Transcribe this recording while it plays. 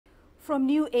From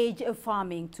new age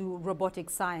farming to robotic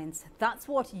science, that's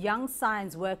what young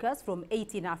science workers from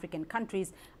 18 African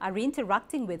countries are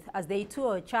interacting with as they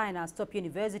tour China's top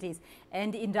universities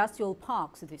and industrial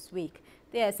parks this week.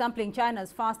 They are sampling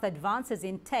China's fast advances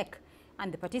in tech,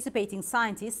 and the participating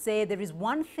scientists say there is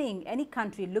one thing any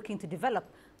country looking to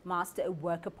develop must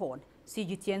work upon.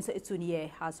 CGTN's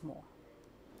Tsunye has more.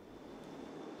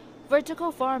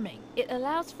 Vertical farming. It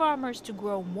allows farmers to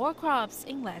grow more crops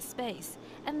in less space.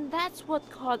 And that's what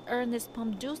caught Ernest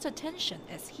Pomdu's attention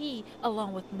as he,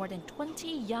 along with more than 20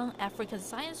 young African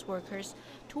science workers,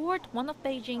 toured one of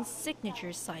Beijing's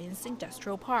signature science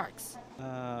industrial parks.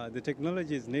 The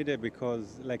technology is needed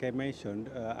because, like I mentioned,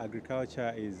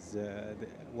 agriculture is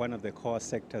one of the core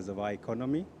sectors of our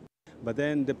economy. But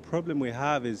then the problem we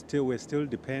have is we're still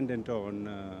dependent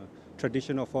on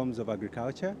traditional forms of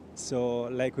agriculture. So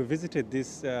like we visited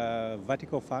this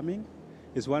vertical farming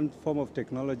is one form of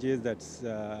technology that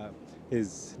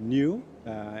is new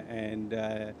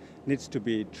and needs to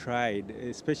be tried,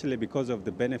 especially because of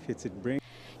the benefits it brings.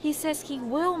 He says he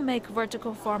will make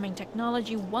vertical farming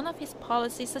technology one of his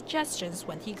policy suggestions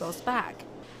when he goes back.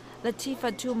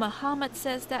 Latifatu Muhammad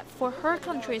says that for her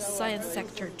country's science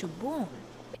sector to boom,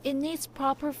 it needs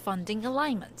proper funding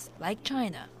alignments, like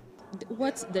China.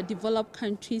 What the developed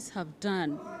countries have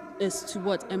done is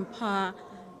to empower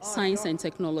science and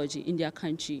technology in their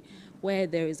country, where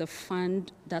there is a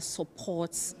fund that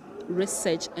supports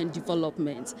research and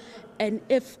development. And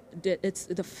if it's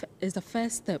the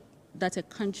first step that a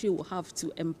country will have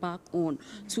to embark on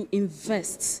to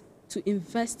invest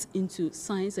into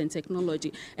science and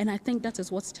technology. And I think that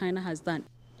is what China has done.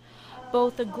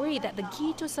 Both agree that the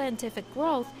key to scientific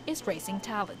growth is raising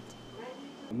talent.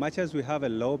 Much as we have a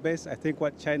low base, I think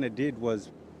what China did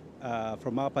was,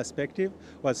 from our perspective,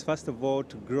 was first of all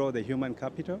to grow the human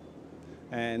capital.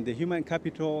 And the human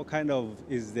capital kind of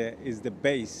is the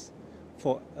base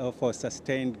for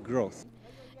sustained growth.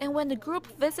 And when the group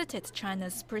visited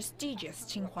China's prestigious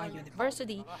Tsinghua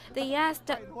University, they asked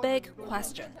that big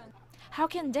question: how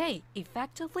can they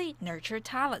effectively nurture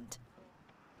talent?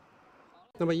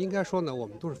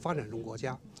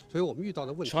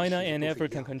 China and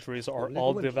African countries are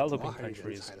all developing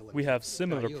countries. We have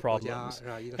similar problems,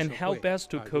 and how best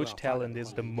to coach talent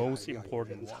is the most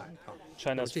important.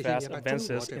 China's fast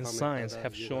advances in science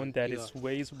have shown that its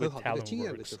ways with talent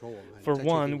works. For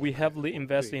one, we heavily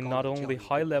invest in not only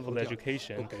high-level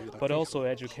education, but also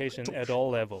education at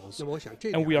all levels.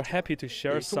 And we are happy to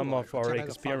share some of our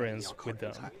experience with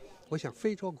them.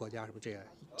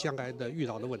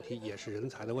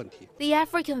 The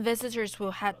African visitors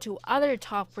will head to other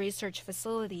top research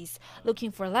facilities,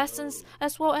 looking for lessons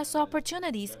as well as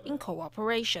opportunities in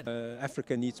cooperation.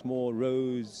 Africa needs more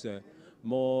roads,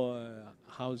 more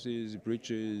houses,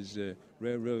 bridges,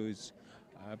 railroads.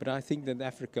 But I think that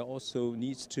Africa also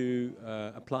needs to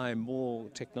apply more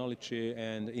technology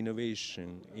and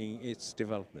innovation in its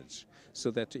developments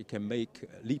so that it can make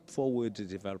leap forward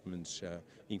developments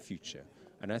in future.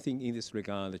 And I think in this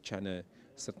regard, China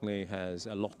certainly has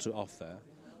a lot to offer.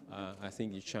 I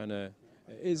think China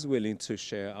is willing to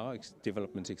share our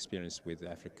development experience with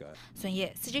Africa.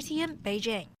 Tsunye, CGTN,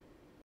 Beijing.